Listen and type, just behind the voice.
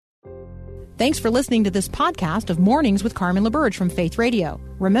Thanks for listening to this podcast of Mornings with Carmen LaBerge from Faith Radio.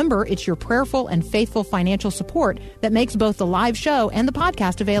 Remember, it's your prayerful and faithful financial support that makes both the live show and the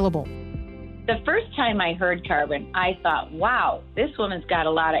podcast available. The first time I heard Carmen, I thought, wow, this woman's got a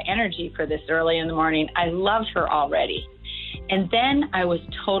lot of energy for this early in the morning. I love her already. And then I was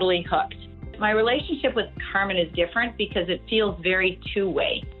totally hooked. My relationship with Carmen is different because it feels very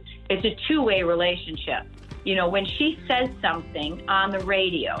two-way. It's a two-way relationship. You know, when she says something on the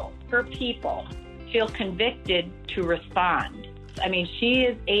radio, her people feel convicted to respond. I mean, she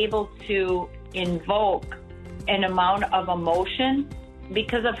is able to invoke an amount of emotion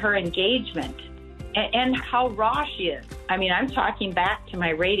because of her engagement and how raw she is. I mean, I'm talking back to my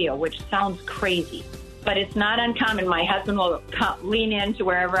radio, which sounds crazy, but it's not uncommon. My husband will lean into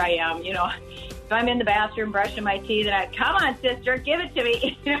wherever I am. You know, if I'm in the bathroom brushing my teeth and I, come on, sister, give it to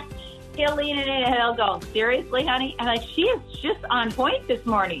me. He'll lean in and he'll go, seriously, honey? And like, she is just on point this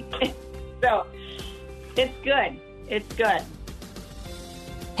morning. So it's good. It's good.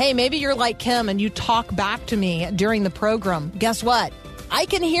 Hey, maybe you're like Kim and you talk back to me during the program. Guess what? I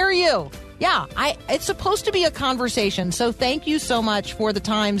can hear you. Yeah, it's supposed to be a conversation. So thank you so much for the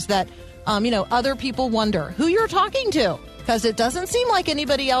times that, other people wonder who you're talking to, because it doesn't seem like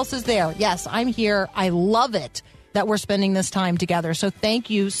anybody else is there. Yes, I'm here. I love it that we're spending this time together. So thank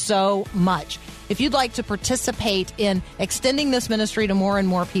you so much. If you'd like to participate in extending this ministry to more and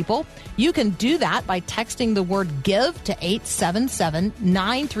more people, you can do that by texting the word GIVE to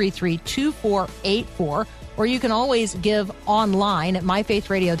 877-933-2484, or you can always give online at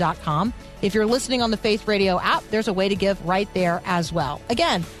myfaithradio.com. If you're listening on the Faith Radio app, there's a way to give right there as well.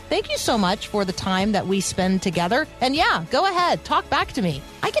 Again, thank you so much for the time that we spend together. And yeah, go ahead, talk back to me.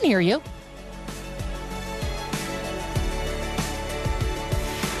 I can hear you.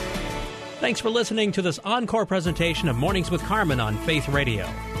 Thanks for listening to this encore presentation of Mornings with Carmen on Faith Radio.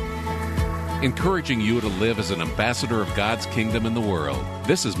 Encouraging you to live as an ambassador of God's kingdom in the world.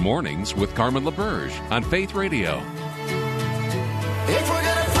 This is Mornings with Carmen LaBerge on Faith Radio. If we're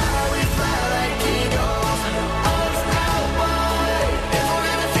gonna fly, we fly like eagles. Unstoppable. If we're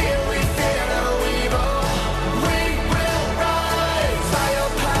gonna fear, we fear no evil. We will rise. By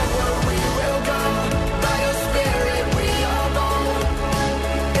your power, we will go. By your spirit, we are bold.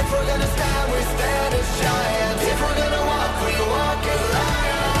 If we're gonna stand, we stand as giants. If we're gonna walk, we walk as lions.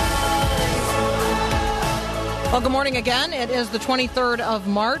 Well, good morning again. It is the 23rd of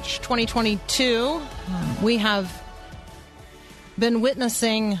March, 2022. We have been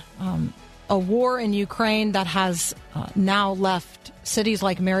witnessing a war in Ukraine that has now left cities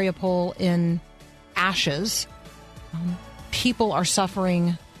like Mariupol in ashes. People are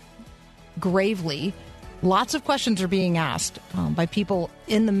suffering gravely. Lots of questions are being asked by people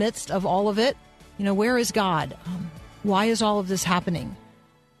in the midst of all of it. You know, where is God? Why is all of this happening?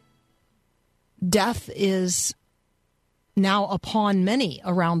 Death is now upon many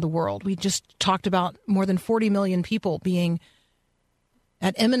around the world. We just talked about more than 40 million people being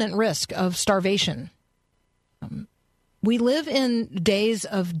at imminent risk of starvation. We live in days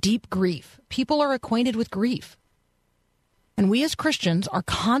of deep grief. People are acquainted with grief. And we as Christians are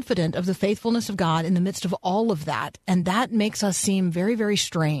confident of the faithfulness of God in the midst of all of that. And that makes us seem very, very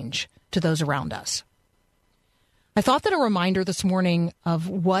strange to those around us. I thought that a reminder this morning of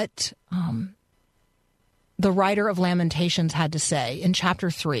what the writer of Lamentations had to say in chapter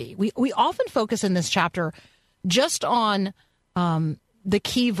 3. We often focus in this chapter just on the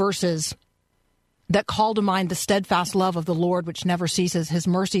key verses that call to mind the steadfast love of the Lord, which never ceases, his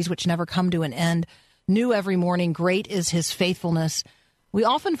mercies, which never come to an end, new every morning, great is his faithfulness. We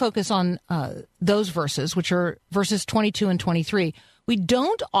often focus on those verses, which are verses 22 and 23. We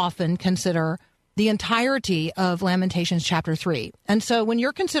don't often consider the entirety of Lamentations chapter 3. And so when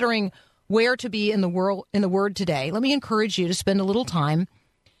you're considering where to be in the Word today, let me encourage you to spend a little time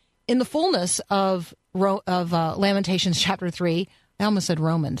in the fullness of Lamentations chapter 3. I almost said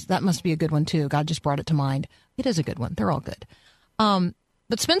Romans. That must be a good one, too. God just brought it to mind. It is a good one. They're all good.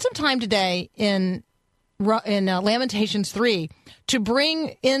 But spend some time today in Lamentations 3 to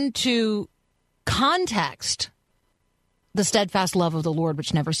bring into context the steadfast love of the Lord,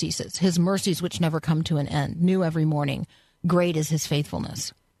 which never ceases, his mercies, which never come to an end, new every morning. Great is his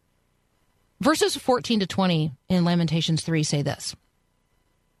faithfulness. Verses 14 to 20 in Lamentations 3 say this: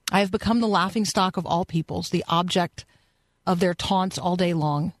 I have become the laughingstock of all peoples, the object of their taunts all day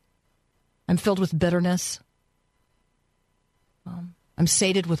long. I'm filled with bitterness. I'm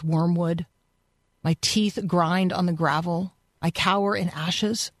sated with wormwood. My teeth grind on the gravel. I cower in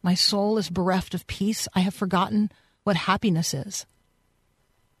ashes. My soul is bereft of peace. I have forgotten what happiness is.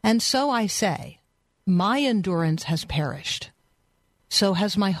 And so I say, my endurance has perished. so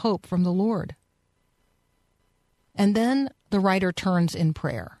has my hope from the Lord. And then the writer turns in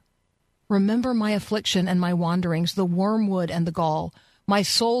prayer. Remember my affliction and my wanderings, the wormwood and the gall. My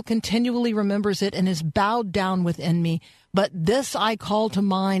soul continually remembers it and is bowed down within me. But this I call to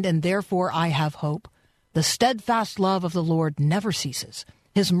mind, and therefore I have hope. The steadfast love of the Lord never ceases.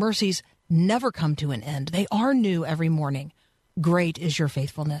 His mercies never come to an end. They are new every morning. Great is your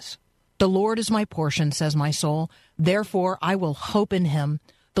faithfulness. The Lord is my portion, says my soul. Therefore I will hope in him.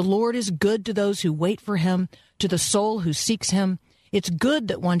 The Lord is good to those who wait for him, to the soul who seeks him. It's good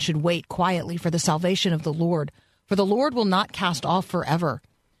that one should wait quietly for the salvation of the Lord, for the Lord will not cast off forever.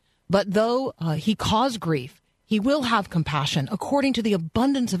 But though he cause grief, he will have compassion according to the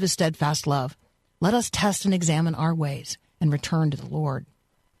abundance of his steadfast love. Let us test and examine our ways and return to the Lord.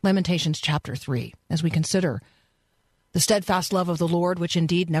 Lamentations chapter 3, as we consider the steadfast love of the Lord, which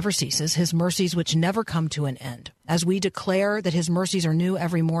indeed never ceases, his mercies which never come to an end, as we declare that his mercies are new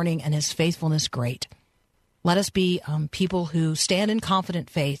every morning and his faithfulness great. Let us be people who stand in confident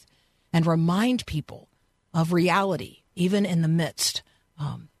faith and remind people of reality, even in the midst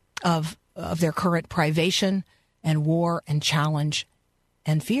of their current privation and war and challenge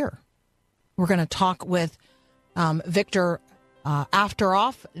and fear. We're going to talk with Victor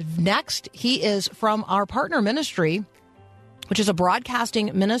Afteroff next. He is from our partner ministry, which is a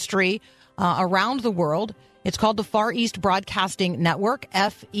broadcasting ministry around the world. It's called the Far East Broadcasting Network.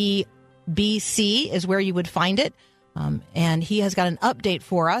 FEBC is where you would find it. And he has got an update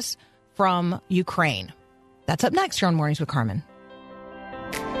for us from Ukraine. That's up next here on Mornings with Carmen.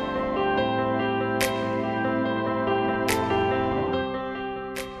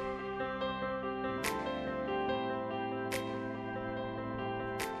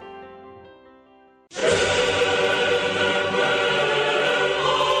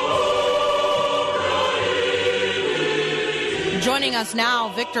 Joining us now,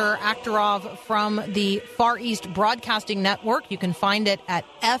 Victor Afteroff from the Far East Broadcasting Network. You can find it at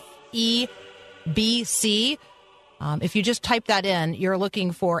FEBC. If you just type that in, you're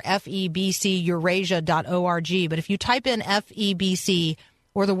looking for FEBCEurasia.org. But if you type in FEBC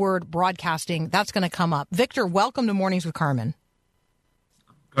or the word broadcasting, that's going to come up. Victor, welcome to Mornings with Carmen.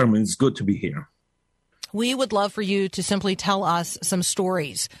 Carmen, it's good to be here. We would love for you to simply tell us some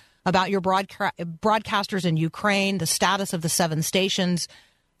stories about your broadcasters in Ukraine, the status of the 7 stations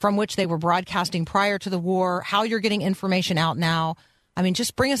from which they were broadcasting prior to the war, how you're getting information out now. I mean,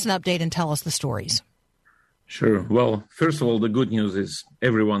 just bring us an update and tell us the stories. Sure. Well, first of all, the good news is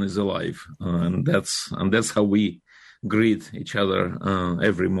everyone is alive, and that's how we greet each other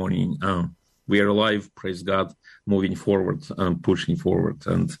every morning. We are alive, praise God, moving forward, pushing forward,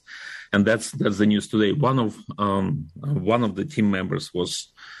 and that's the news today. One of the team members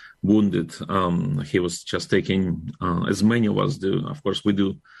was wounded. He was just taking, as many of us do. Of course, we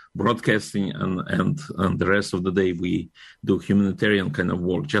do broadcasting, and the rest of the day we do humanitarian kind of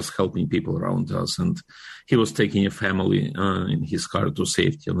work, just helping people around us. And he was taking a family in his car to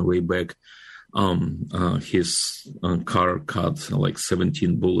safety on the way back. His car caught like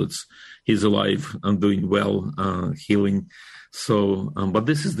 17 bullets. He's alive and doing well, healing. So, but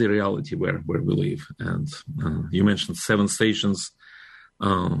this is the reality where we live. And you mentioned 7 stations.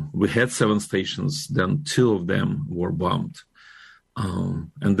 We had 7 stations, then 2 of them were bombed.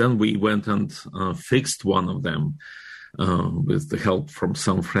 And then we went and fixed one of them with the help from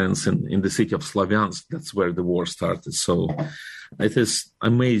some friends in the city of Slavyansk. That's where the war started. So it is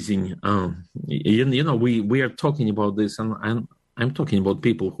amazing. We are talking about this, and I'm talking about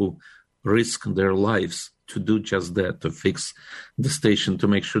people who risk their lives to do just that, to fix the station, to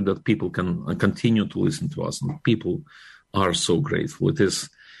make sure that people can continue to listen to us. And people are so grateful. It is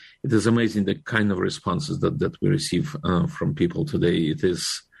amazing the kind of responses that we receive from people today. It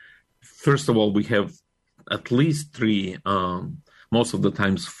is, first of all, we have at least 3, most of the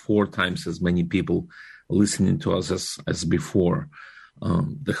times 4 times as many people listening to us as before.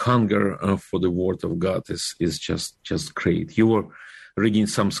 The hunger for the Word of God is just great. You were reading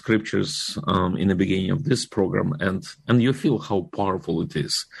some scriptures in the beginning of this program, and you feel how powerful it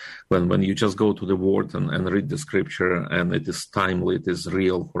is when you just go to the Word and read the scripture, and it is timely, it is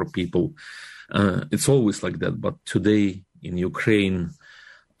real for people. It's always like that, but today in Ukraine,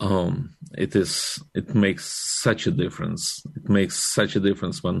 it makes such a difference. It makes such a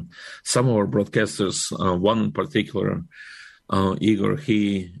difference when some of our broadcasters, one in particular, Igor,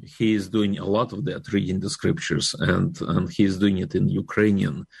 he is doing a lot of that, reading the scriptures, and he's doing it in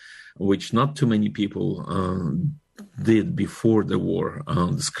Ukrainian, which not too many people did before the war.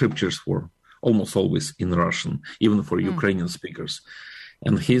 The scriptures were almost always in Russian, even for Ukrainian speakers.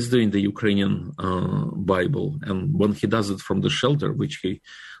 And he's doing the Ukrainian Bible. And when he does it from the shelter, which he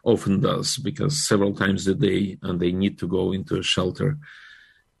often does, because several times a day they need to go into a shelter,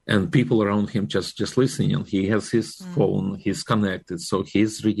 and people around him just listening, and he has his phone, he's connected, so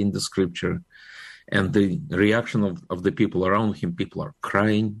he's reading the scripture. And the reaction of the people around him, people are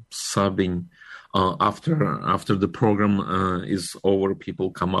crying, sobbing. After the program is over,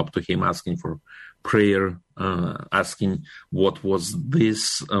 people come up to him asking for prayer, asking what was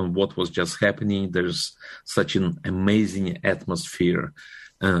this, what was just happening. There's such an amazing atmosphere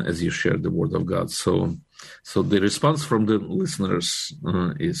as you share the word of God. So the response from the listeners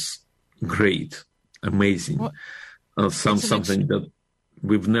is great, amazing, something that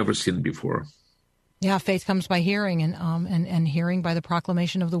we've never seen before. Yeah, faith comes by hearing, and hearing by the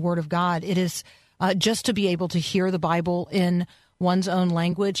proclamation of the Word of God. It is just to be able to hear the Bible in one's own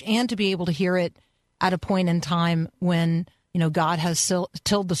language, and to be able to hear it at a point in time when, God has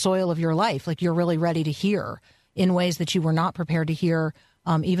tilled the soil of your life, like you're really ready to hear in ways that you were not prepared to hear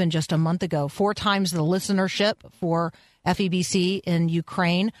even just a month ago. 4 times the listenership for FEBC in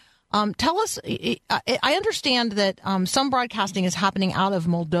Ukraine. Tell us, I understand that some broadcasting is happening out of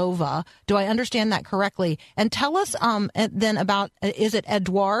Moldova. Do I understand that correctly? And tell us then about, is it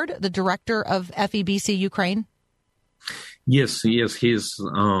Eduard, the director of FEBC Ukraine? Yes, he's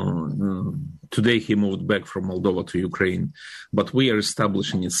today he moved back from Moldova to Ukraine, but we are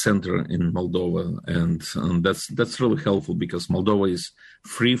establishing a center in Moldova, and that's really helpful because Moldova is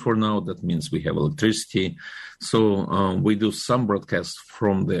free for now. That means we have electricity, so we do some broadcasts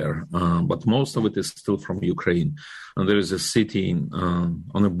from there, but most of it is still from Ukraine. And there is a city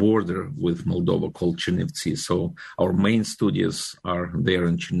on a border with Moldova called Chernivtsi, so our main studios are there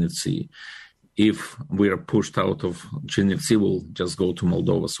in Chernivtsi. If we are pushed out of Chernivtsi, we'll just go to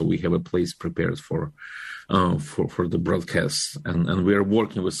Moldova. So we have a place prepared for the broadcast, and we are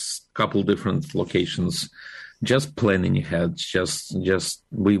working with a couple different locations, just planning ahead. Just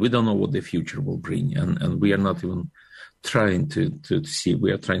we don't know what the future will bring, and we are not even trying to see.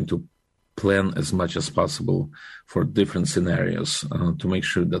 We are trying to plan as much as possible for different scenarios to make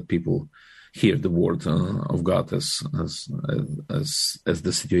sure that people hear the word of God as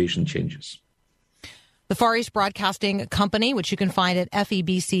the situation changes. The Far East Broadcasting Company, which you can find at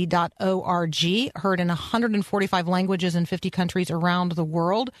febc.org, heard in 145 languages in 50 countries around the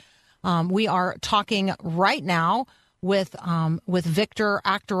world. We are talking right now with Viktor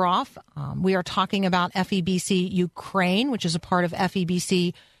Akhtarov. We are talking about FEBC Ukraine, which is a part of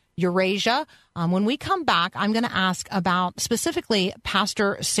FEBC Eurasia. When we come back, I'm going to ask about specifically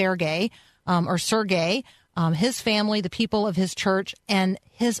Pastor Sergey, his family, the people of his church, and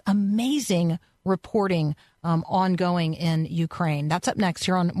his amazing reporting ongoing in Ukraine. That's up next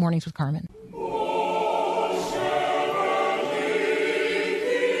here on Mornings with Carmen.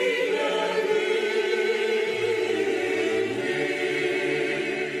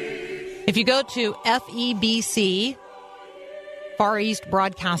 If you go to FEBC, Far East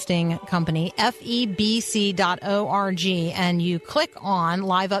Broadcasting Company, febc.org, and you click on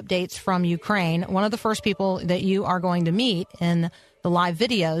live updates from Ukraine, one of the first people that you are going to meet in the live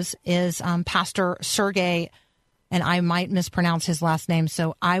videos is Pastor Sergey, and I might mispronounce his last name,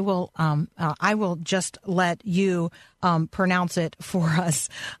 so I will just let you pronounce it for us.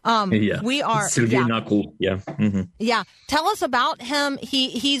 We are Sergey Nakul. Yeah. Mm-hmm. Yeah. Tell us about him.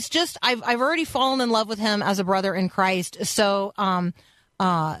 He's just I've already fallen in love with him as a brother in Christ. So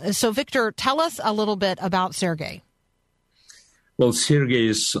Victor, tell us a little bit about Sergey. Well, Sergey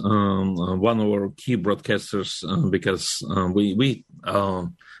is one of our key broadcasters because we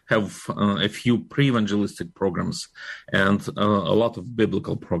have a few pre-evangelistic programs and a lot of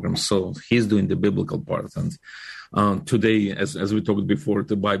biblical programs. So he's doing the biblical part. And today, as we talked before,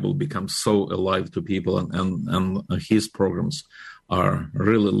 the Bible becomes so alive to people, and his programs are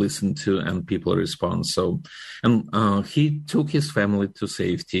really listened to and people respond. So, and he took his family to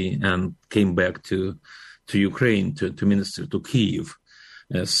safety and came back to Ukraine to minister to Kyiv,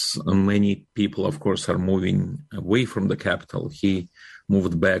 as many people, of course, are moving away from the capital. He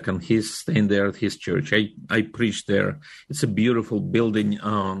moved back and he's staying there at his church. I preached there. It's a beautiful building.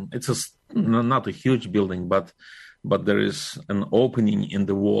 It's not a huge building, but there is an opening in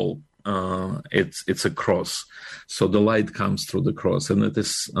the wall. It's a cross, so the light comes through the cross, and it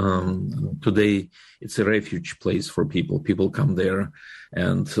is today it's a refuge place for people. People come there,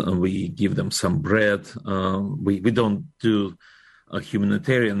 and we give them some bread. We don't do a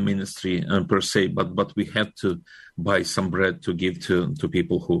humanitarian ministry per se, but we had to buy some bread to give to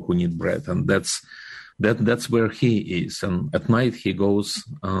people who need bread, and that's where he is. And at night he goes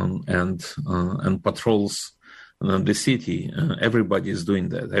and patrols the city. Everybody is doing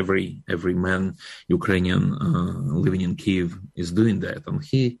that. Every man, Ukrainian living in Kiev, is doing that,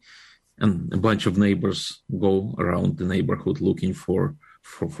 and a bunch of neighbors go around the neighborhood looking for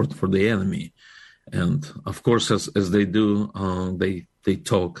the enemy. And of course, as they do, they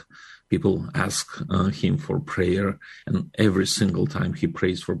talk. People ask him for prayer, and every single time he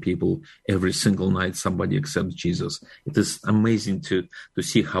prays for people, every single night somebody accepts Jesus. It is amazing to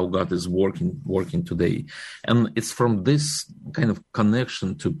see how God is working today, and it's from this kind of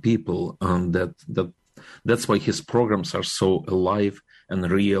connection to people that's why his programs are so alive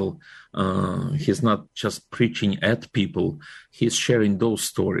and real. He's not just preaching at people; he's sharing those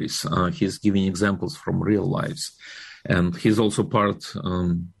stories. He's giving examples from real lives. And he's also a part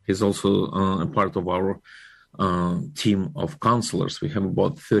of our team of counselors. We have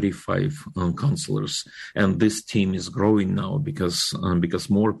about 35 counselors, and this team is growing now because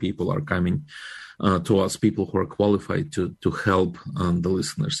more people are coming to us, people who are qualified to help the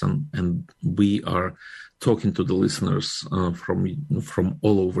listeners, and we are talking to the listeners from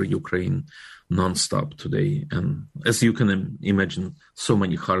all over Ukraine nonstop today. And as you can imagine, so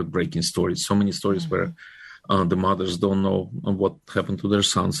many heartbreaking stories, so many stories where the mothers don't know what happened to their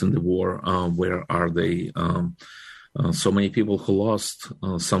sons in the war. Where are they? So many people who lost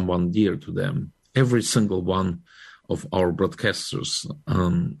someone dear to them. Every single one of our broadcasters,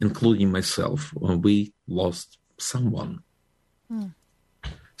 including myself, we lost someone.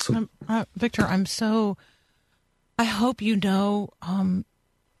 So, Victor, I hope you know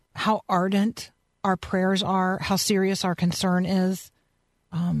how ardent our prayers are, how serious our concern is.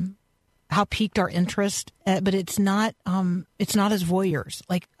 How piqued our interest, but it's not as voyeurs.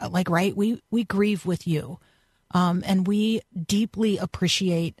 Like right, we grieve with you, and we deeply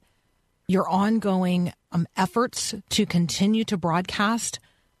appreciate your ongoing efforts to continue to broadcast.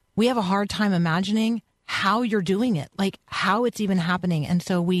 We have a hard time imagining how you're doing it, like how it's even happening, and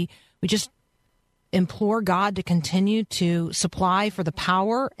so we just implore God to continue to supply for the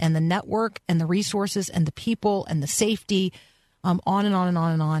power and the network and the resources and the people and the safety, on and on and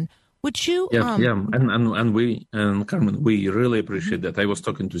on and on. Would you? And we, Carmen, we really appreciate that. I was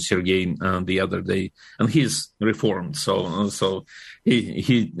talking to Sergey the other day, and he's reformed, so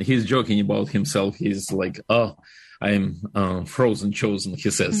he's joking about himself. He's like, "Oh, I'm frozen chosen,"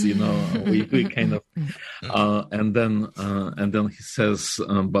 he says. We kind of, and then he says,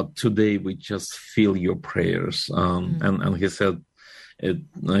 "But today we just feel your prayers," and he said,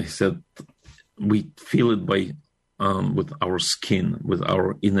 "We feel it by." With our skin, with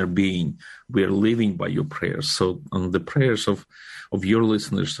our inner being, we are living by your prayers. So the prayers of your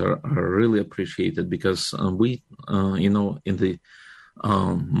listeners are really appreciated because we, in the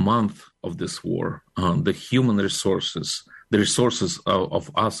month of this war, the human resources, the resources of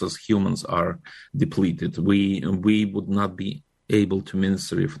us as humans are depleted. We would not be able to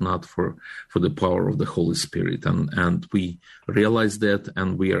minister if not for the power of the Holy Spirit. And we realize that,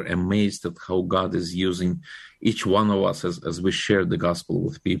 and we are amazed at how God is using each one of us as we share the gospel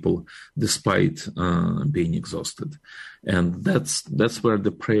with people despite being exhausted. And that's where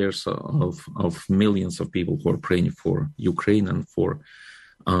the prayers of millions of people who are praying for Ukraine and for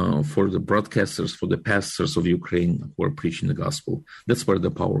the broadcasters, for the pastors of Ukraine who are preaching the gospel, that's where the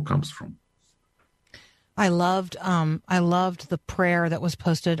power comes from. I loved the prayer that was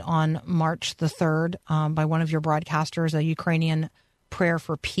posted on March the 3rd by one of your broadcasters, a Ukrainian prayer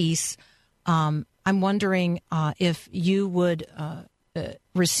for peace. I'm wondering if you would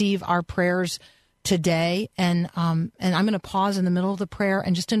receive our prayers today, and I'm going to pause in the middle of the prayer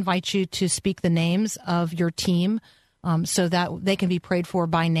and just invite you to speak the names of your team so that they can be prayed for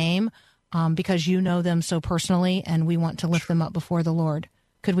by name because you know them so personally, and we want to lift them up before the Lord.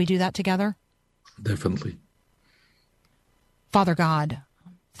 Could we do that together? Definitely. Father God,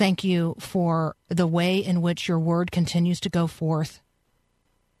 thank you for the way in which your word continues to go forth.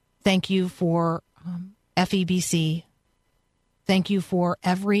 Thank you for FEBC. Thank you for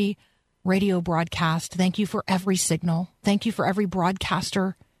every radio broadcast. Thank you for every signal. Thank you for every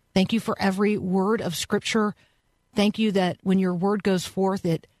broadcaster. Thank you for every word of Scripture. Thank you that when your word goes forth,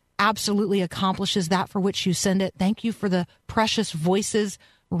 it absolutely accomplishes that for which you send it. Thank you for the precious voices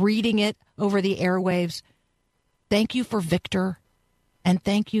reading it over the airwaves. Thank you for Victor. And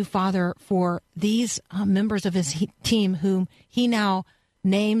thank you, Father, for these members of his team whom he now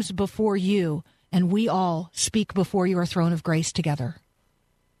names before you, and we all speak before your throne of grace together.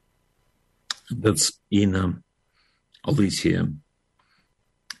 That's Ina, Alicia,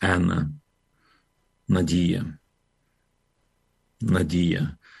 Anna, Nadia,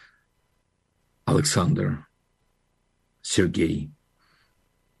 Alexander, Sergey,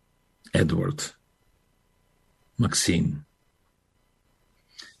 Edward, Maxine.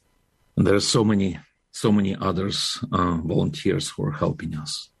 And there are so many others, volunteers who are helping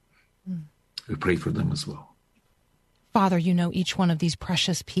us. We pray for them as well. Father, you know each one of these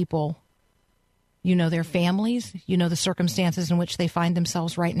precious people. You know their families. You know the circumstances in which they find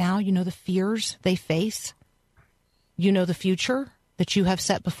themselves right now. You know the fears they face. You know the future that you have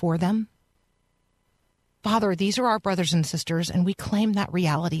set before them. Father, these are our brothers and sisters, and we claim that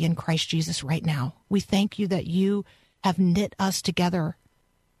reality in Christ Jesus right now. We thank you that you have knit us together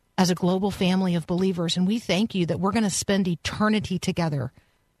as a global family of believers, and we thank you that we're going to spend eternity together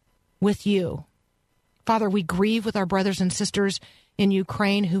with you. Father, we grieve with our brothers and sisters in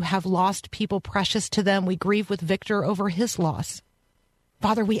Ukraine who have lost people precious to them. We grieve with Victor over his loss.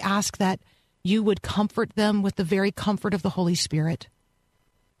 Father, we ask that you would comfort them with the very comfort of the Holy Spirit.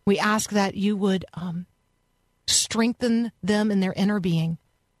 We ask that you would strengthen them in their inner being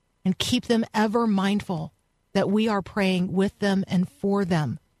and keep them ever mindful that we are praying with them and for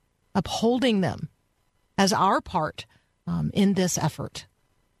them, upholding them as our part in this effort.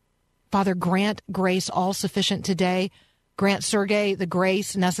 Father, grant grace all sufficient today. Grant Sergei the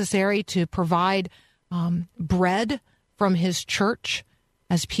grace necessary to provide bread from his church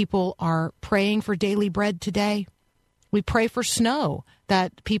as people are praying for daily bread today. We pray for snow,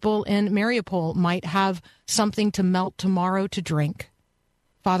 that people in Mariupol might have something to melt tomorrow to drink.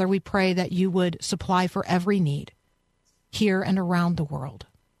 Father, we pray that you would supply for every need here and around the world.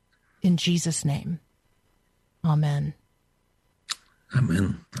 In Jesus' name, amen.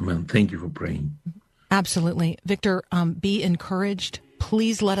 Amen. Amen. Thank you for praying. Absolutely. Victor, be encouraged.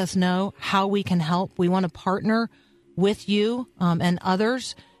 Please let us know how we can help. We want to partner with you and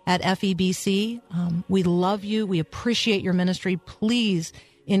others at FEBC. We love you. We appreciate your ministry. Please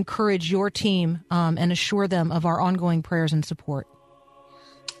encourage your team and assure them of our ongoing prayers and support.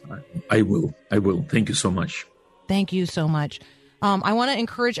 I will. Thank you so much. Thank you so much. I want to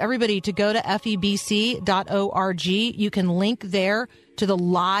encourage everybody to go to febc.org. You can link there to the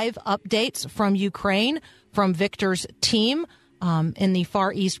live updates from Ukraine from Victor's team in the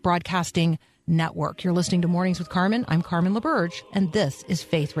Far East Broadcasting Network. You're listening to Mornings with Carmen. I'm Carmen LaBerge, and this is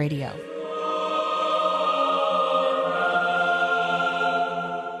Faith Radio.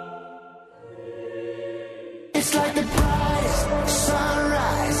 It's like the brightest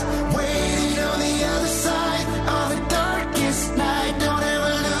sunrise, waiting on the other side of the darkest night. Don't ever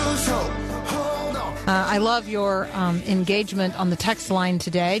lose hope. Hold on. I love your engagement on the text line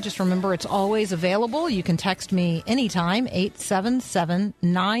today. Just remember, it's always available. You can text me anytime,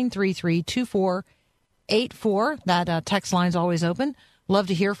 877-933-2484. That text line's always open. Love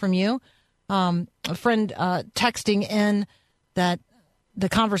to hear from you. A friend texting in that the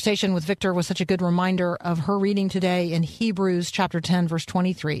conversation with Victor was such a good reminder of her reading today in Hebrews chapter 10, verse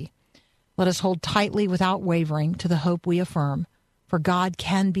 23. Let us hold tightly without wavering to the hope we affirm, for God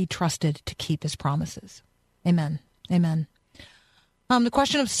can be trusted to keep his promises. Amen. Amen. The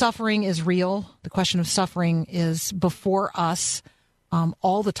question of suffering is real. The question of suffering is before us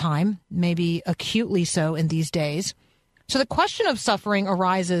all the time, maybe acutely so in these days. So the question of suffering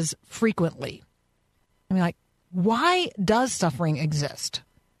arises frequently. I mean, like, why does suffering exist?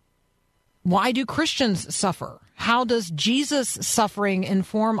 Why do Christians suffer? How does Jesus' suffering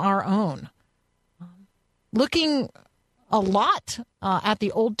inform our own? Looking a lot at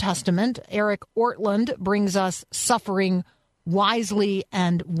the Old Testament, Eric Ortland brings us Suffering Wisely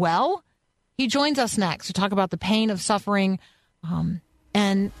and Well. He joins us next to talk about the pain of suffering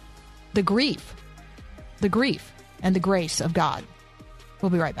and the grief and the grace of God. We'll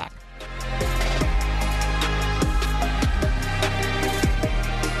be right back.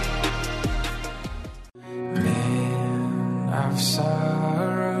 Man of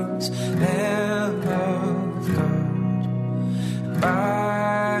sorrows, Lamb of God,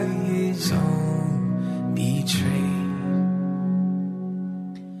 by his own betrayed.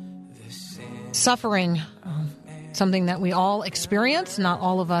 Suffering, something that we all experience, not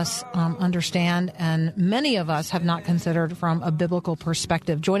all of us understand, and many of us have not considered from a biblical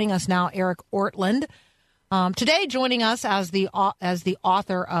perspective. Joining us now, Eric Ortland. Today, joining us as the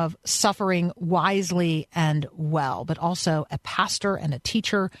author of Suffering Wisely and Well, but also a pastor and a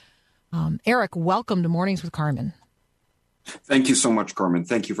teacher. Eric, welcome to Mornings with Carmen. Thank you so much, Carmen.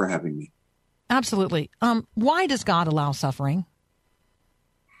 Thank you for having me. Absolutely. Why does God allow suffering?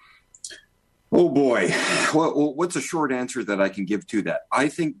 Oh, boy. Well, what's a short answer that I can give to that? I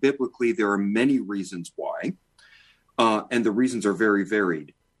think biblically there are many reasons why, and the reasons are very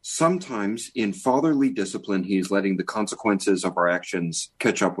varied. Sometimes in fatherly discipline, he's letting the consequences of our actions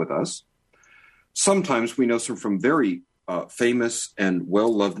catch up with us. Sometimes we know from very famous and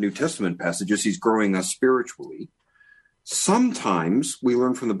well-loved New Testament passages. He's growing us spiritually. Sometimes we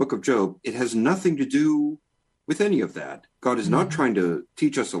learn from the book of Job, it has nothing to do with any of that. God is not trying to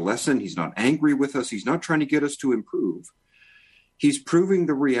teach us a lesson. He's not angry with us. He's not trying to get us to improve. He's proving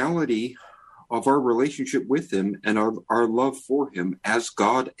the reality of our relationship with him and our love for him as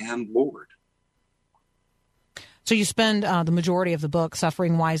God and Lord. So you spend the majority of the book,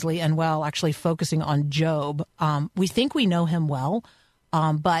 Suffering Wisely and Well, actually focusing on Job. We think we know him well,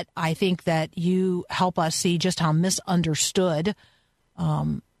 but I think that you help us see just how misunderstood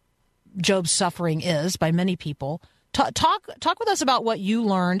Job's suffering is by many people. Talk with us about what you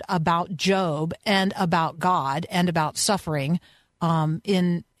learned about Job and about God and about suffering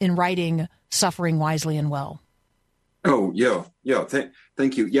in writing Suffering Wisely and Well. Oh, yeah.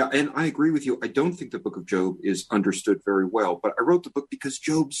 Thank you. Yeah, and I agree with you. I don't think the book of Job is understood very well, but I wrote the book because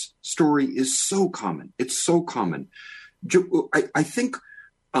Job's story is so common. It's so common. I think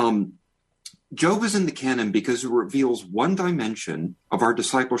Job is in the canon because it reveals one dimension of our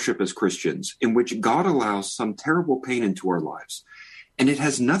discipleship as Christians in which God allows some terrible pain into our lives. And it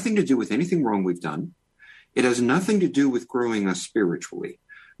has nothing to do with anything wrong we've done. It has nothing to do with growing us spiritually.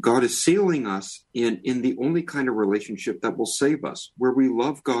 God is sealing us in the only kind of relationship that will save us, where we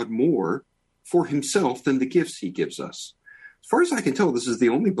love God more for himself than the gifts he gives us. As far as I can tell, this is the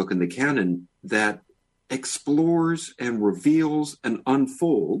only book in the canon that explores and reveals and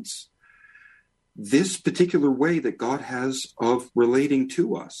unfolds this particular way that God has of relating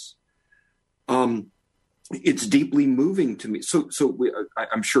to us. It's deeply moving to me.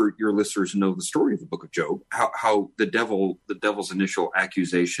 I'm sure your listeners know the story of the book of Job, how the devil's initial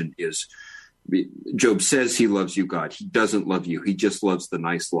accusation is, Job says he loves you, God. He doesn't love you. He just loves the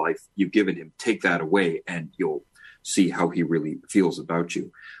nice life you've given him. Take that away and you'll see how he really feels about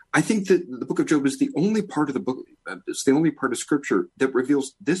you. I think that the book of Job is the only part of the book, it's the only part of scripture that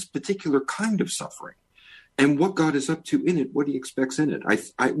reveals this particular kind of suffering and what God is up to in it, what he expects in it.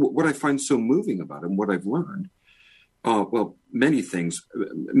 What I find so moving about him, what I've learned, many things,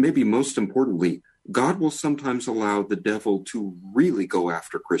 maybe most importantly, God will sometimes allow the devil to really go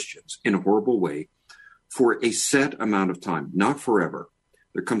after Christians in a horrible way for a set amount of time, not forever.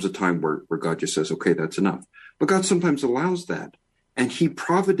 There comes a time where God just says, okay, that's enough. But God sometimes allows that. And he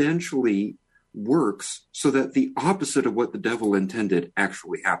providentially works so that the opposite of what the devil intended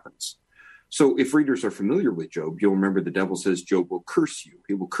actually happens. So if readers are familiar with Job, you'll remember the devil says Job will curse you.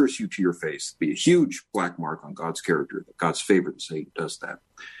 He will curse you to your face. Be a huge black mark on God's character, that God's favorite Satan does that.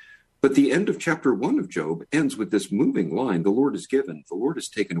 But the end of chapter 1 of Job ends with this moving line, the Lord is given, the Lord is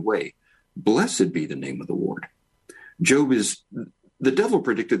taken away. Blessed be the name of the Lord. The devil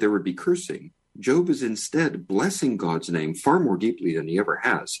predicted there would be cursing. Job is instead blessing God's name far more deeply than he ever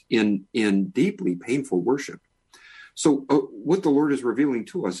has in deeply painful worship. So what the Lord is revealing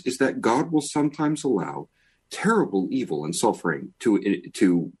to us is that God will sometimes allow terrible evil and suffering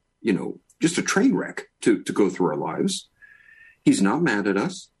to just a train wreck to go through our lives. He's not mad at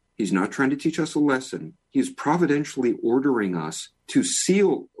us. He's not trying to teach us a lesson. He's providentially ordering it to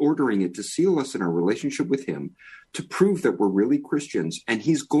seal us in our relationship with him, to prove that we're really Christians. And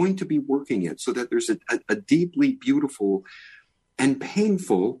he's going to be working it so that there's a deeply beautiful and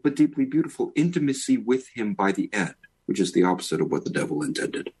painful, but deeply beautiful intimacy with him by the end, which is the opposite of what the devil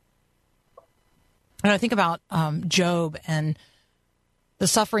intended. And I think about Job and the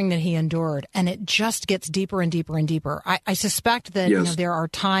suffering that he endured, and it just gets deeper and deeper and deeper. I suspect that Yes. there are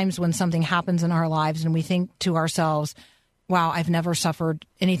times when something happens in our lives and we think to ourselves, wow, I've never suffered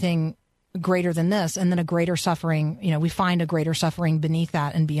anything greater than this. And then a greater suffering, we find a greater suffering beneath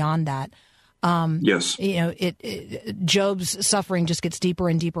that and beyond that. Yes. Job's suffering just gets deeper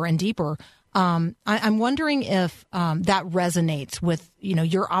and deeper and deeper. I'm wondering if that resonates with,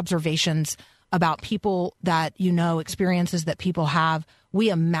 your observations about people that, experiences that people have. We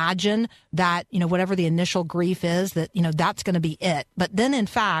imagine that, whatever the initial grief is, that, that's going to be it. But then, in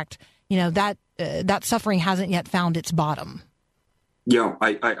fact, that suffering hasn't yet found its bottom. Yeah,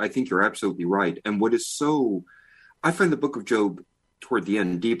 I think you're absolutely right. And what is I find the book of Job toward the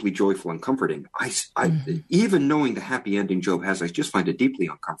end deeply joyful and comforting. Even knowing the happy ending Job has, I just find it deeply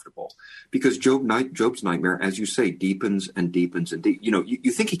uncomfortable because Job's nightmare, as you say, deepens and deepens and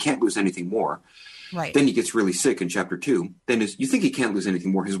you think he can't lose anything more. Right. Then he gets really sick in chapter 2. Then you think he can't lose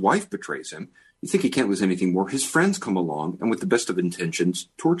anything more. His wife betrays him. You think he can't lose anything more. His friends come along and with the best of intentions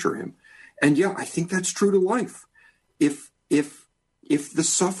torture him. And yeah, I think that's true to life. If the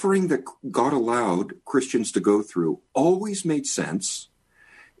suffering that God allowed Christians to go through always made sense,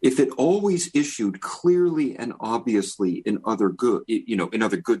 if it always issued clearly and obviously in other good, in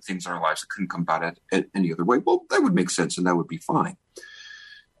other good things in our lives, it couldn't come about it any other way, well, that would make sense and that would be fine.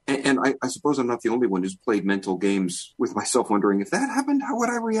 And I suppose I'm not the only one who's played mental games with myself, wondering if that happened, how would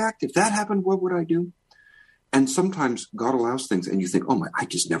I react? If that happened, what would I do? And sometimes God allows things and you think, oh my, I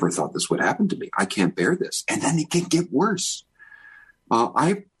just never thought this would happen to me. I can't bear this. And then it can get worse.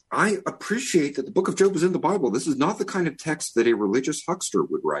 I appreciate that the book of Job is in the Bible. This is not the kind of text that a religious huckster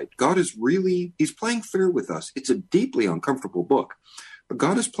would write. God is he's playing fair with us. It's a deeply uncomfortable book. But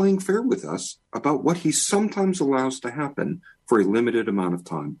God is playing fair with us about what he sometimes allows to happen for a limited amount of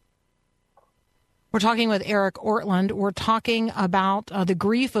time. We're talking with Eric Ortland. We're talking about the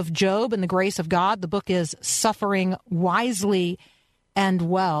grief of Job and the grace of God. The book is Suffering Wisely and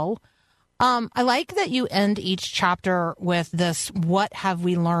Well. I like that you end each chapter with this "What have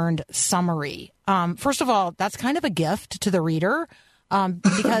we learned?" summary. First of all, that's kind of a gift to the reader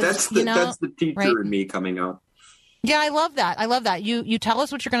because that's the teacher right? in me coming out. Yeah, I love that. You tell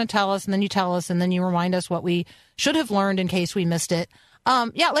us what you're going to tell us, and then you tell us, and then you remind us what we should have learned in case we missed it.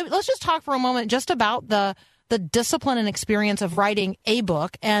 Let's just talk for a moment just about the discipline and experience of writing a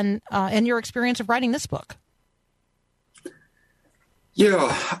book and your experience of writing this book.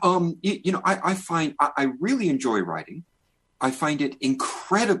 Yeah, I find I really enjoy writing. I find it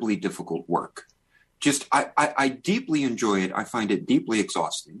incredibly difficult work. I deeply enjoy it. I find it deeply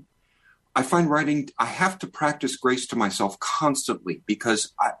exhausting. I find writing, I have to practice grace to myself constantly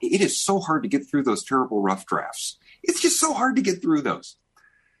because it is so hard to get through those terrible rough drafts. It's just so hard to get through those.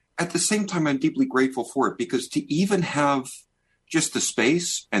 At the same time, I'm deeply grateful for it because to even have just the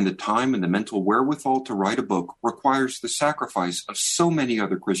space and the time and the mental wherewithal to write a book requires the sacrifice of so many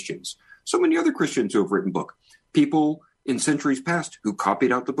other Christians. So many other Christians who have written book. People in centuries past who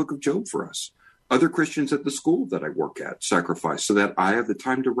copied out the book of Job for us. Other Christians at the school that I work at sacrifice so that I have the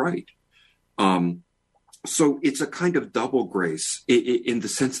time to write. So it's a kind of double grace in the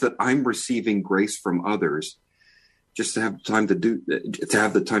sense that I'm receiving grace from others just to have time to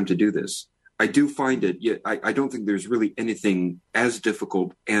have the time to do this. I do find it, yet I don't think there's really anything as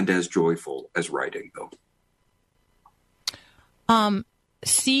difficult and as joyful as writing, though.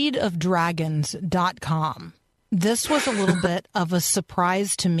 Seedofdragons.com. This was a little bit of a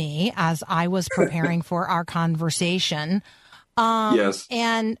surprise to me as I was preparing for our conversation. Yes.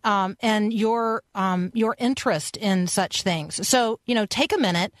 And your interest in such things. So, take a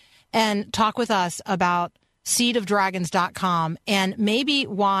minute and talk with us about seedofdragons.com and maybe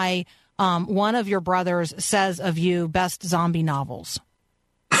why one of your brothers says of you best zombie novels.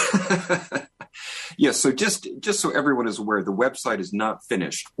 Yes. So just so everyone is aware, the website is not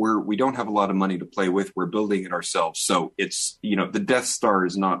finished. We don't have a lot of money to play with. We're building it ourselves. So it's, the Death Star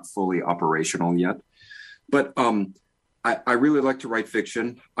is not fully operational yet. But I really like to write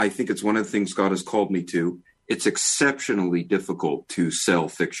fiction. I think it's one of the things God has called me to. It's exceptionally difficult to sell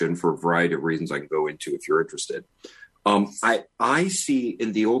fiction for a variety of reasons I can go into if you're interested. I see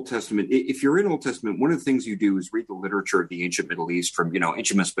in the Old Testament, if you're in Old Testament, one of the things you do is read the literature of the ancient Middle East from,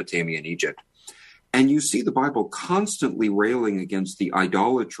 ancient Mesopotamia and Egypt. And you see the Bible constantly railing against the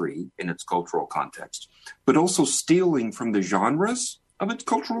idolatry in its cultural context, but also stealing from the genres of its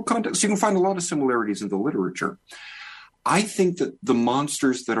cultural context. You can find a lot of similarities in the literature. I think that the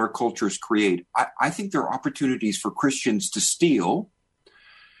monsters that our cultures create, I think there are opportunities for Christians to steal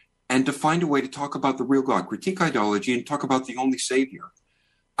and to find a way to talk about the real God, critique ideology, and talk about the only Savior.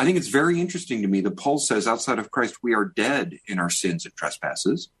 I think it's very interesting to me that Paul says outside of Christ, we are dead in our sins and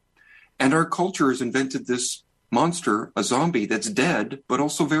trespasses. And our culture has invented this monster, a zombie that's dead, but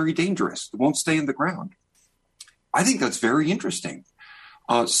also very dangerous. It won't stay in the ground. I think that's very interesting.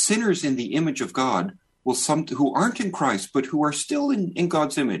 Sinners in the image of God who aren't in Christ, but who are still in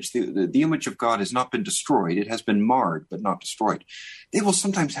God's image. The image of God has not been destroyed. It has been marred, but not destroyed. They will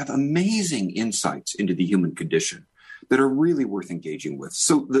sometimes have amazing insights into the human condition that are really worth engaging with.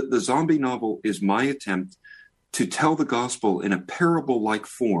 So the zombie novel is my attempt to tell the gospel in a parable-like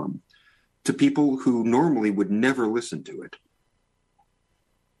form to people who normally would never listen to it.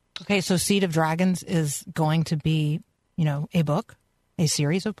 Okay, so Seed of Dragons is going to be, a book, a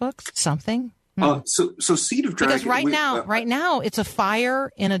series of books, something? So Seed of Dragons... Because right now, it's a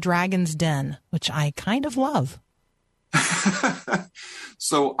fire in a dragon's den, which I kind of love.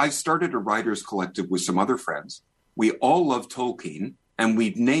 So I started a writers collective with some other friends. We all love Tolkien, and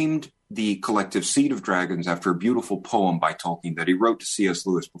we've named the collective Seed of Dragons after a beautiful poem by Tolkien that he wrote to C.S.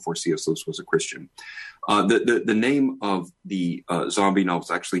 Lewis before C.S. Lewis was a Christian. The name of the zombie novel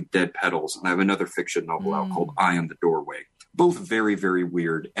is actually Dead Petals, and I have another fiction novel out called I Am the Doorway. Both very, very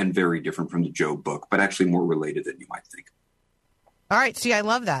weird and very different from the Job book, but actually more related than you might think. All right. See, I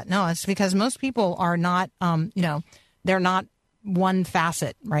love that. No, it's because most people are not, they're not one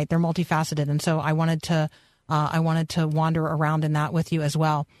facet, right? They're multifaceted. And so I wanted to wander around in that with you as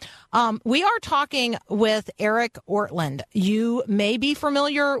well. We are talking with Eric Ortland. You may be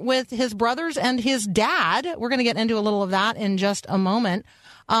familiar with his brothers and his dad. We're going to get into a little of that in just a moment.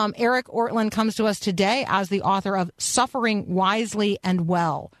 Eric Ortland comes to us today as the author of Suffering Wisely and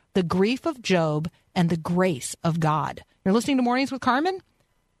Well, The Grief of Job and the Grace of God. You're listening to Mornings with Carmen.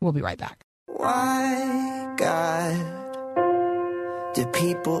 We'll be right back. Why, God, do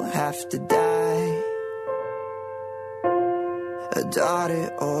people have to die? A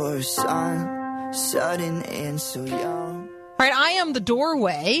daughter or a son, sudden and so young. All right, I Am the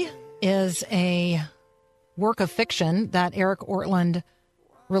Doorway is a work of fiction that Eric Ortland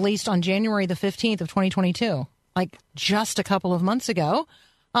released on January the 15th of 2022, like just a couple of months ago.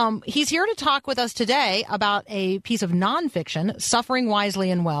 He's here to talk with us today about a piece of nonfiction, Suffering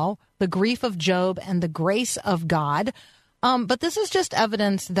Wisely and Well, The Grief of Job and the Grace of God. But this is just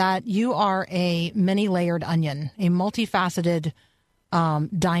evidence that you are a many-layered onion, a multifaceted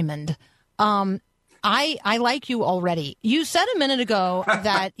diamond. I like you already. You said a minute ago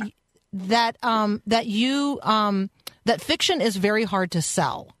that fiction is very hard to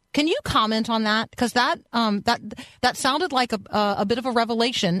sell. Can you comment on that? Because that sounded like a bit of a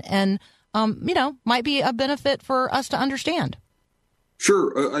revelation, and might be a benefit for us to understand.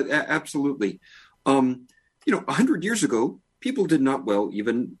 Sure, absolutely. 100 years ago, people did not,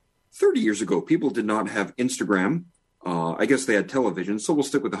 even 30 years ago, people did not have Instagram. I guess they had television, so we'll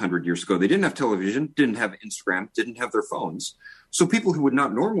stick with 100 years ago. They didn't have television, didn't have Instagram, didn't have their phones. So people who would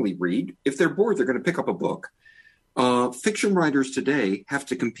not normally read, if they're bored, they're going to pick up a book. Fiction writers today have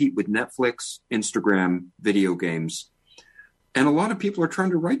to compete with Netflix, Instagram, video games. And a lot of people are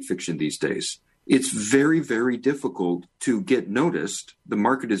trying to write fiction these days. It's very, very difficult to get noticed. The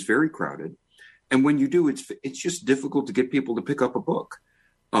market is very crowded. And when you do, it's just difficult to get people to pick up a book.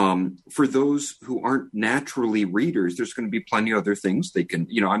 For those who aren't naturally readers, there's going to be plenty of other things they can,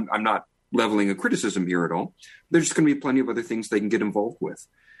 I'm not leveling a criticism here at all. There's just going to be plenty of other things they can get involved with.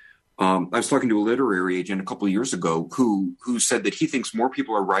 I was talking to a literary agent a couple of years ago who said that he thinks more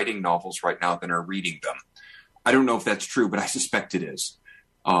people are writing novels right now than are reading them. I don't know if that's true, but I suspect it is.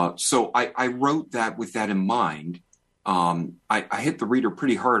 So I wrote that with that in mind. I hit the reader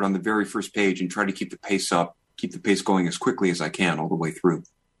pretty hard on the very first page and try to keep the pace going as quickly as I can all the way through.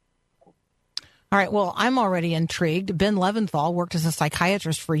 All right. Well, I'm already intrigued. Ben Leventhal worked as a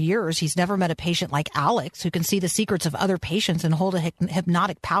psychiatrist for years. He's never met a patient like Alex who can see the secrets of other patients and hold a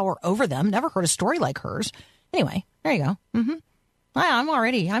hypnotic power over them. Never heard a story like hers. Anyway, there you go. Mm-hmm. I'm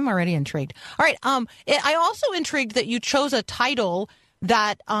already intrigued. All right. I also intrigued that you chose a title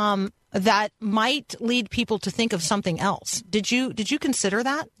that might lead people to think of something else. Did you consider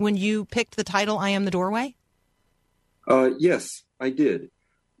that when you picked the title I Am the Doorway? Yes, I did.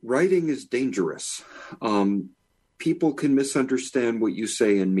 Writing is dangerous. People can misunderstand what you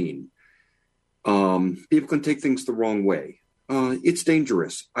say and mean. People can take things the wrong way. It's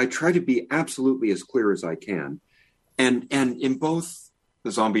dangerous. I try to be absolutely as clear as I can. And in both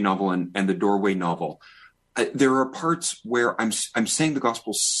the zombie novel and the doorway novel, there are parts where I'm saying the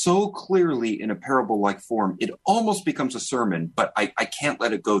gospel so clearly in a parable-like form, it almost becomes a sermon, but I can't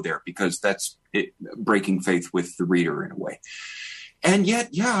let it go there because that's breaking faith with the reader in a way. And yet,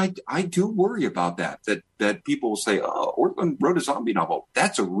 I do worry about that people will say, oh, Ortland wrote a zombie novel.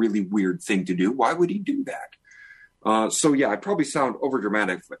 That's a really weird thing to do. Why would he do that? So I probably sound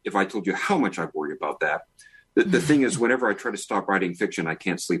overdramatic if I told you how much I worry about that. The thing is, whenever I try to stop writing fiction, I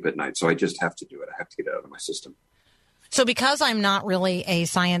can't sleep at night. So I just have to do it. I have to get it out of my system. So because I'm not really a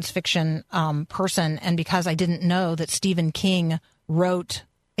science fiction person, and because I didn't know that Stephen King wrote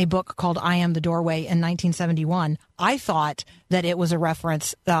a book called I Am the Doorway in 1971, I thought that it was a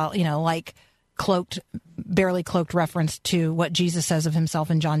reference, like barely cloaked reference to what Jesus says of himself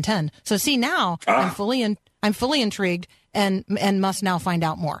in John 10. So see, now I'm fully intrigued and must now find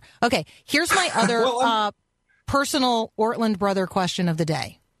out more. Okay, here's my other personal Ortland brother question of the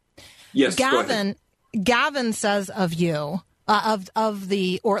day. Yes, Gavin says of you, of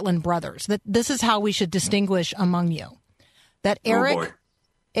the Ortland brothers, that this is how we should distinguish among you. That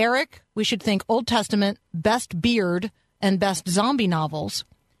Eric, we should think Old Testament, best beard, and best zombie novels.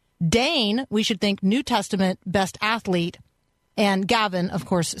 Dane, we should think New Testament, best athlete. And Gavin, of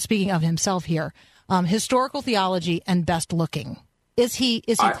course, speaking of himself here, historical theology and best looking. Is he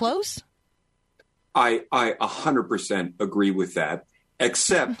close? I 100% agree with that,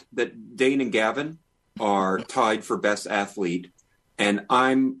 except that Dane and Gavin are tied for best athlete. And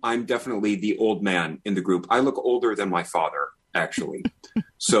I'm definitely the old man in the group. I look older than my father. actually.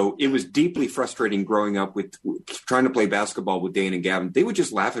 So it was deeply frustrating growing up with trying to play basketball with Dane and Gavin. They would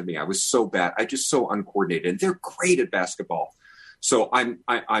just laugh at me. I was so bad. I just so uncoordinated. And they're great at basketball. So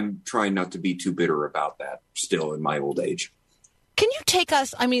I'm trying not to be too bitter about that still in my old age. Can you take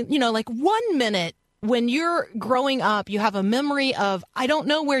us, like 1 minute when you're growing up, you have a memory of, I don't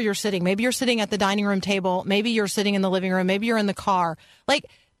know where you're sitting. Maybe you're sitting at the dining room table. Maybe you're sitting in the living room. Maybe you're in the car. Like,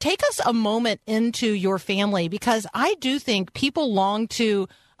 take us a moment into your family, because I do think people long to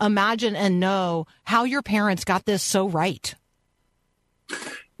imagine and know how your parents got this so right.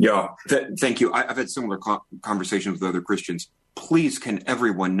 Yeah, thank you. I've had similar conversations with other Christians. Please, can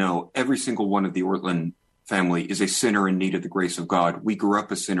everyone know every single one of the Ortland family is a sinner in need of the grace of God. We grew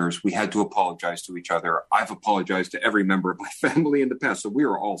up as sinners. We had to apologize to each other. I've apologized to every member of my family in the past. So we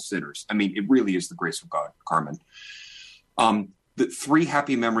are all sinners. I mean, it really is the grace of God, Carmen. The 3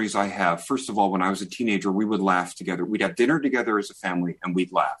 happy memories I have, first of all, when I was a teenager, we would laugh together. We'd have dinner together as a family and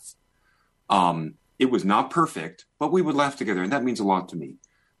we'd laugh. It was not perfect, but we would laugh together. And that means a lot to me.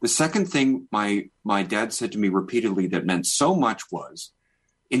 The second thing my dad said to me repeatedly that meant so much was,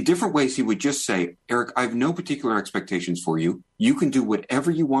 in different ways, he would just say, Eric, I have no particular expectations for you. You can do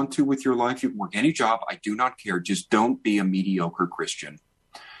whatever you want to with your life. You can work any job. I do not care. Just don't be a mediocre Christian.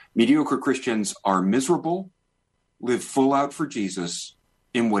 Mediocre Christians are miserable. Live full out for Jesus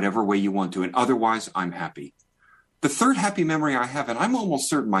in whatever way you want to. And otherwise, I'm happy. The third happy memory I have, and I'm almost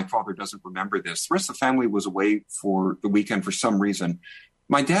certain my father doesn't remember this. The rest of the family was away for the weekend for some reason.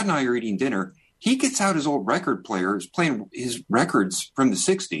 My dad and I are eating dinner. He gets out his old record player, is playing his records from the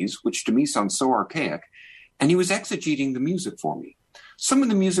 60s, which to me sounds so archaic. And he was exegeting the music for me. Some of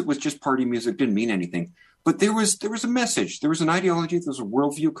the music was just party music, didn't mean anything. But there was a message. There was an ideology. There was a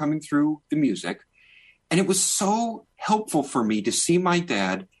worldview coming through the music. And it was so helpful for me to see my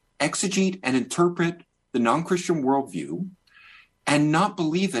dad exegete and interpret the non-Christian worldview and not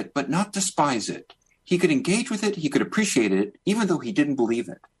believe it, but not despise it. He could engage with it. He could appreciate it, even though he didn't believe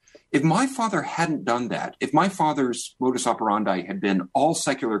it. If my father hadn't done that, if my father's modus operandi had been all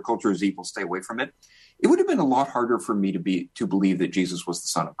secular culture is evil, stay away from it, it would have been a lot harder for me to believe that Jesus was the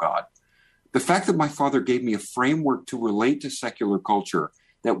Son of God. The fact that my father gave me a framework to relate to secular culture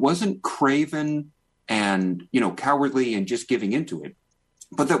that wasn't craven and, cowardly and just giving into it,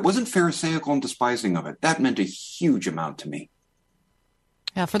 but that wasn't pharisaical and despising of it, that meant a huge amount to me.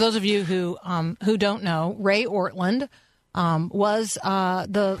 Yeah, for those of you who don't know, Ray Ortland was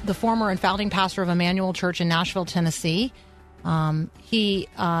the former and founding pastor of Emmanuel Church in Nashville, Tennessee. He's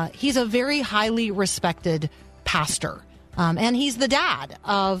a very highly respected pastor, and he's the dad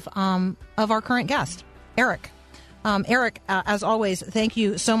of our current guest, Eric. Eric, as always, thank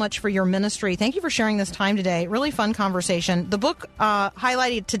you so much for your ministry. Thank you for sharing this time today. Really fun conversation. The book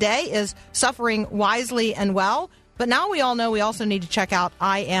highlighted today is Suffering Wisely and Well. But now we all know we also need to check out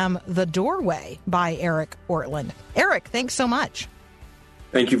I Am the Doorway by Eric Ortland. Eric, thanks so much.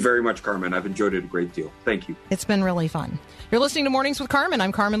 Thank you very much, Carmen. I've enjoyed it a great deal. Thank you. It's been really fun. You're listening to Mornings with Carmen.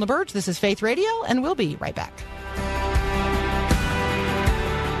 I'm Carmen LaBerge. This is Faith Radio, and we'll be right back.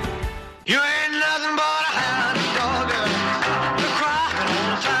 You ain't nothing but a hound dog, crying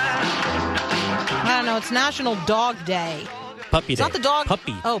all the time. I don't know. It's National Dog Day. Puppy Day. It's not the dog.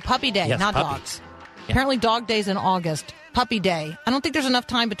 Puppy. Oh, Puppy Day, Yes, not puppy. dogs. Apparently Dog Day's in August. Puppy Day. I don't think there's enough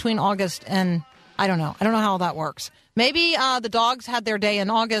time between August and, I don't know. I don't know how all that works. Maybe the dogs had their day in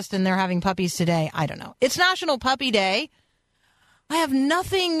August and they're having puppies today. I don't know. It's National Puppy Day. I have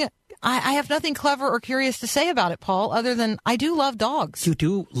nothing clever or curious to say about it, Paul, other than I do love dogs. You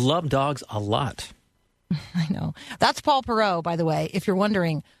do love dogs a lot. I know. That's Paul Perot, by the way, if you're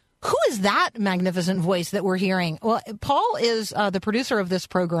wondering. Who is that magnificent voice that we're hearing? Well, Paul is the producer of this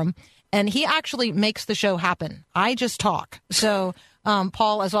program, and he actually makes the show happen. I just talk. So,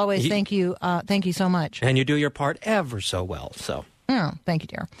 Paul, as always, thank you. Thank you so much. And you do your part ever so well. So, thank you,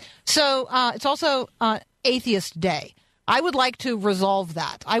 dear. So, it's also Atheist Day. I would like to resolve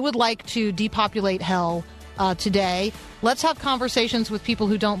that. I would like to depopulate hell today. Let's have conversations with people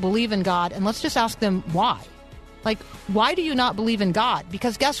who don't believe in God, and let's just ask them why. Like, why do you not believe in God?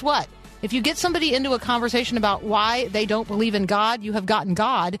 Because guess what? If you get somebody into a conversation about why they don't believe in God, you have gotten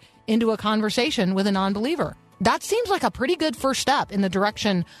God into a conversation with a non-believer. That seems like a pretty good first step in the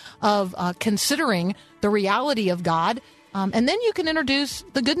direction of considering the reality of God. And then you can introduce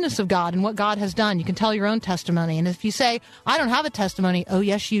the goodness of God and what God has done. You can tell your own testimony. And if you say, I don't have a testimony, oh,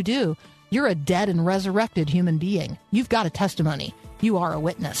 yes, you do. You're a dead and resurrected human being. You've got a testimony. You are a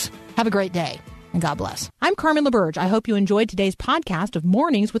witness. Have a great day. And God bless. I'm Carmen LaBerge. I hope you enjoyed today's podcast of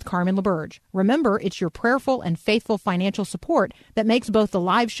Mornings with Carmen LaBerge. Remember, it's your prayerful and faithful financial support that makes both the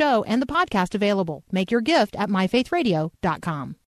live show and the podcast available. Make your gift at myfaithradio.com.